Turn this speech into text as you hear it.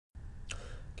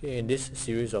Okay, in this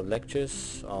series of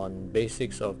lectures on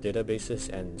basics of databases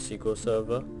and SQL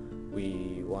Server,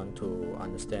 we want to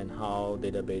understand how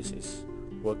database is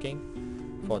working.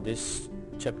 For this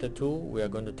chapter 2, we are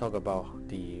going to talk about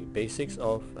the basics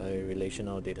of a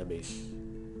relational database.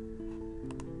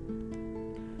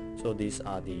 So these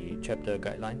are the chapter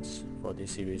guidelines for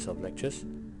this series of lectures.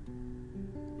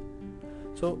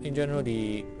 So in general,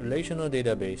 the relational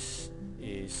database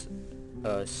is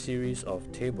a series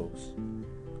of tables.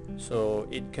 So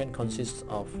it can consist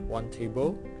of one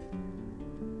table,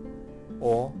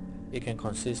 or it can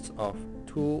consist of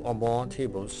two or more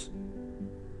tables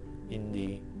in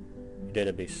the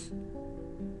database.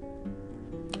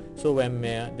 So when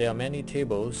there are many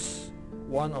tables,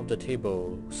 one of the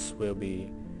tables will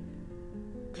be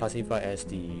classified as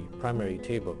the primary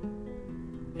table,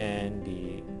 and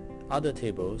the other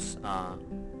tables are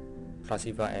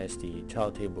classified as the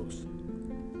child tables.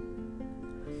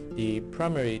 The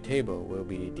primary table will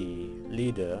be the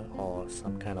leader or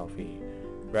some kind of a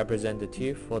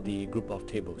representative for the group of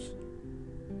tables.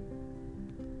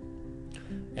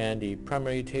 And the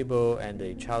primary table and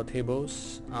the child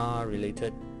tables are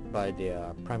related by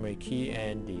their primary key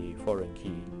and the foreign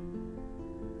key.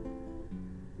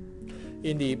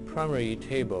 In the primary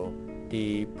table,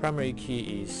 the primary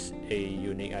key is a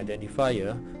unique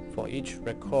identifier for each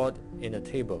record in a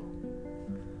table.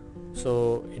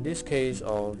 So in this case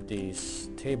of this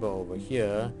table over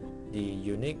here, the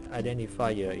unique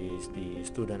identifier is the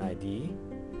student ID,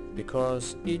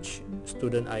 because each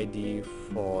student ID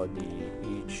for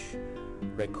each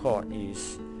record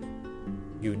is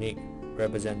unique,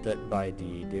 represented by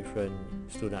the different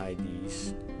student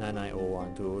IDs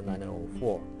 9901 to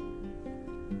 9904.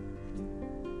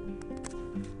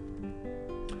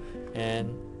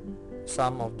 And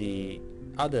some of the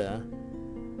other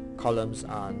columns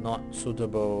are not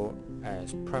suitable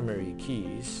as primary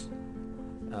keys.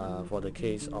 For the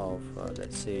case of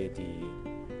let's say the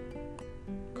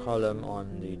column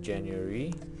on the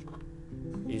January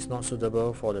is not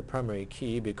suitable for the primary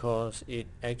key because it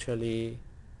actually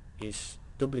is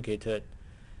duplicated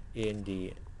in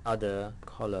the other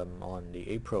column on the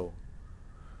April.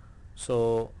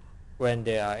 So when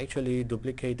there are actually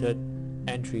duplicated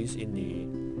entries in the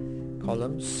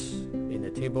columns in the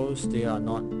tables, they are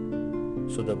not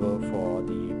suitable for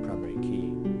the primary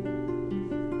key,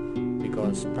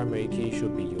 because primary key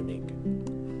should be unique.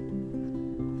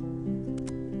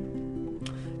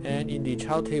 And in the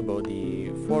child table,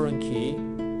 the foreign key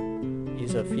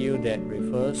is a field that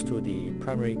refers to the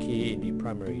primary key in the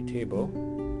primary table.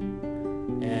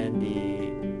 And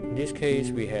in this case,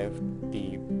 we have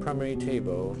the primary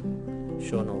table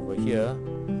shown over here,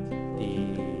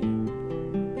 the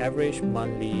average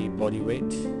monthly body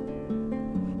weight,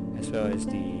 as well as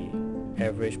the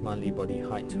average monthly body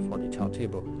height for the child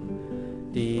table.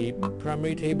 The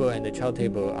primary table and the child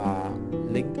table are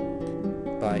linked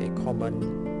by a common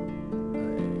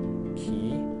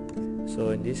key. So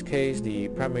in this case, the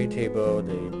primary table,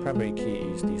 the primary key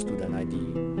is the student ID.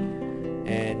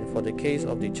 And for the case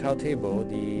of the child table,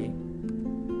 the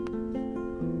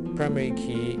primary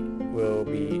key will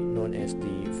be known as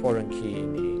the foreign key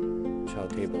in the child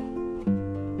table.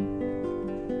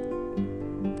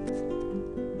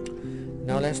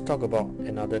 Now let's talk about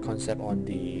another concept on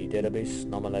the database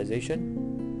normalization.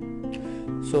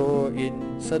 So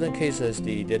in certain cases,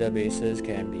 the databases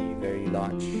can be very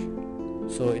large,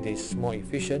 so it is more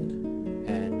efficient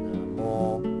and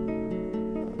more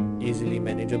easily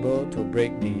manageable to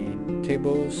break the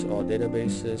tables or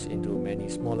databases into many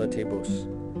smaller tables.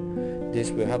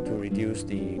 This will help to reduce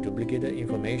the duplicated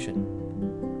information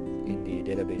in the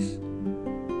database.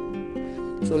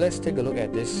 So let's take a look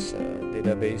at this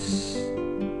database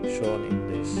shown in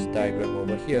this diagram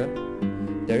over here.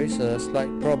 There is a slight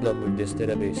problem with this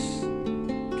database.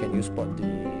 Can you spot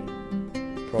the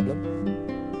problem?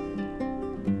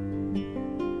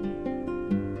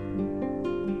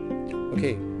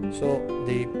 Okay, so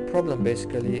the problem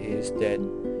basically is that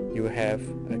you have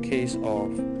a case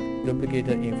of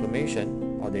duplicated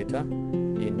information or data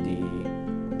in the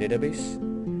database,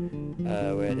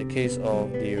 where the case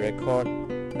of the record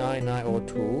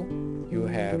 9902, you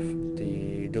have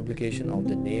the duplication of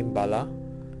the name Bala,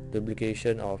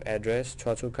 duplication of address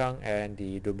Chua Chu Kang, and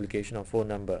the duplication of phone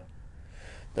number.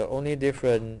 The only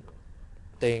different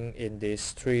thing in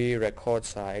these three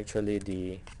records are actually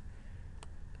the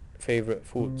favorite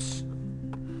foods.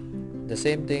 The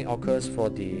same thing occurs for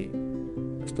the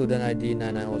student ID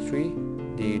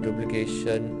 9903. The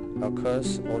duplication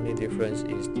occurs, only difference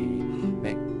is the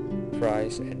Mac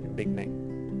fries and Big Mac.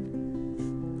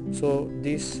 So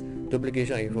this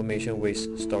duplication of information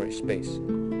wastes storage space.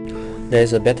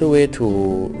 There's a better way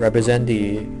to represent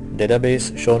the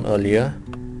database shown earlier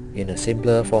in a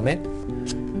simpler format,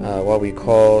 what we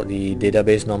call the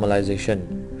database normalization.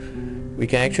 We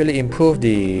can actually improve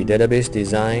the database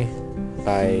design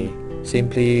by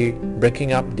simply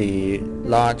breaking up the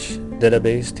large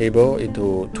database table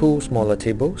into two smaller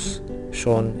tables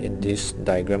shown in this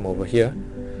diagram over here.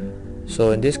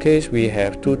 So in this case we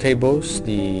have two tables,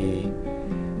 the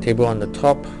table on the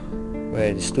top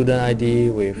where the student ID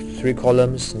with 3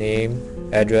 columns, name,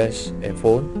 address and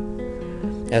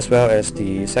phone, as well as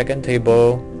the second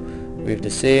table with the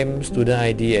same student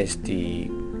ID as the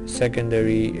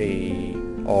secondary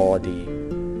or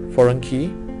the foreign key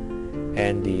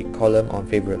and the column on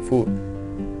favorite food.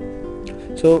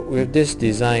 So with this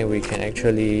design we can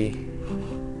actually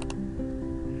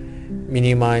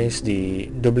minimize the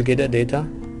duplicated data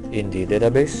in the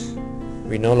database.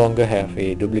 We no longer have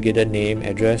a duplicated name,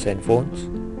 address and phones,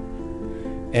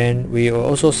 and we will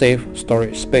also save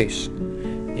storage space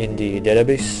in the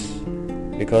database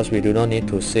because we do not need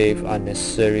to save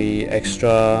unnecessary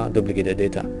extra duplicated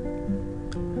data.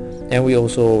 And we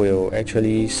also will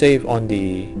actually save on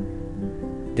the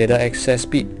data access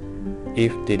speed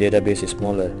if the database is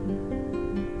smaller.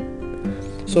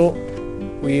 So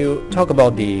we'll talk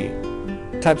about the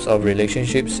types of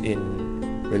relationships in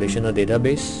relational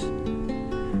database.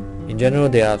 In general,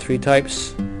 there are 3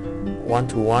 types: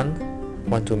 one-to-one,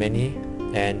 one-to-many,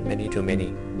 and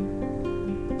many-to-many.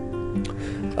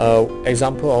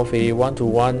 Example of a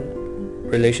one-to-one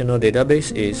relational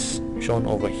database is shown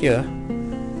over here,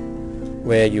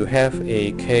 where you have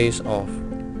a case of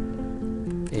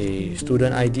a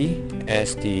student ID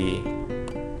as the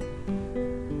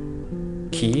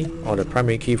key or the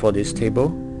primary key for this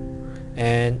table,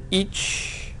 and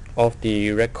each of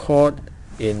the record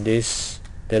in this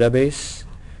database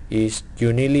is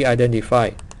uniquely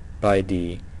identified by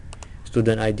the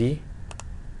student ID.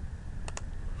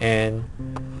 And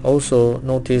also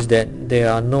notice that there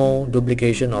are no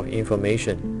duplication of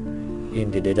information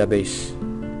in the database.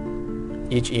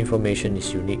 Each information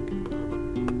is unique.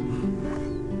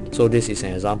 So this is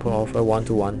an example of a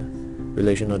one-to-one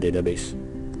relational database.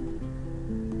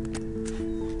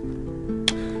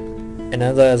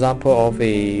 Another example of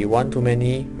a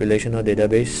one-to-many relational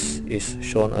database is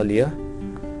shown earlier.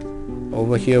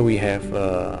 Over here we have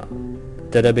a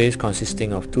database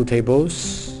consisting of 2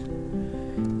 tables,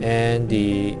 and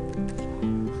the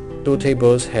 2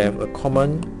 tables have a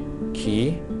common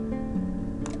key.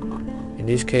 In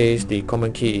this case the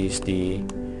common key is the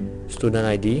student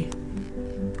ID.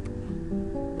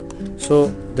 So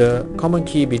the common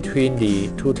key between the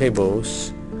 2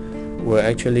 tables will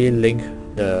actually link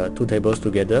the 2 tables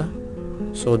together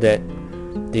so that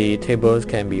the tables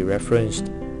can be referenced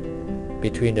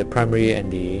between the primary and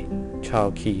the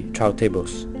child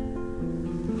tables.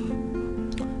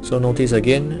 So notice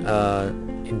again,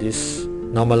 in this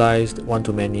normalized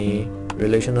one-to-many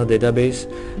relational database,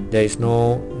 there is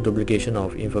no duplication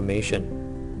of information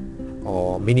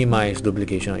or minimized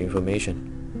duplication of information.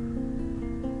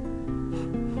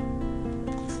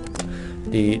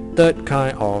 The third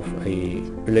kind of a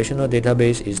relational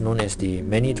database is known as the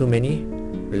many-to-many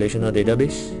relational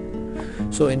database.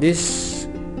 So in this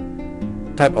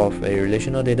type of a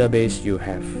relational database, you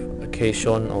have a case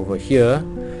shown over here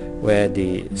where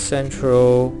the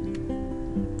central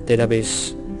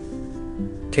database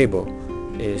table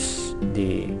is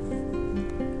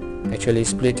actually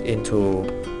split into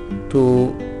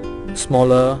 2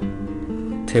 smaller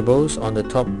tables on the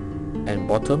top and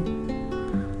bottom.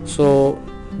 So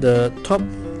the top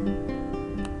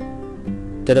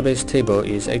database table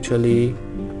is actually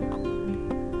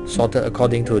sorted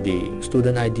according to the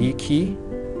student ID key,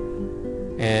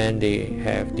 and they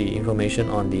have the information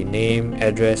on the name,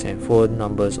 address and phone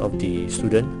numbers of the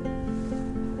student,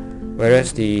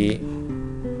 whereas the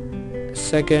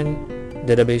second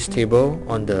database table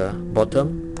on the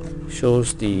bottom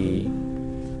shows the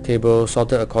table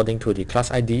sorted according to the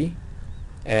class ID,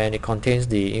 and it contains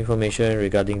the information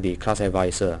regarding the class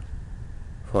advisor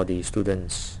for the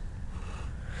students.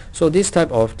 So this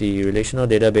type of the relational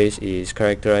database is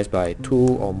characterized by 2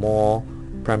 or more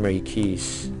primary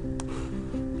keys.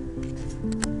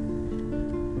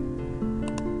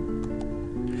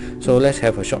 So let's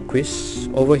have a short quiz.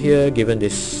 Over here, given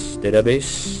this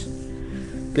database,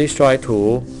 please try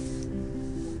to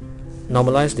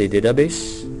normalize the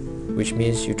database, which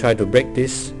means you try to break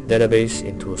this database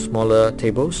into smaller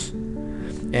tables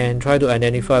and try to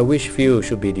identify which field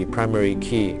should be the primary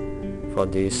key for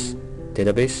this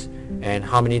database and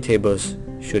how many tables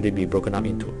should it be broken up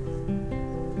into.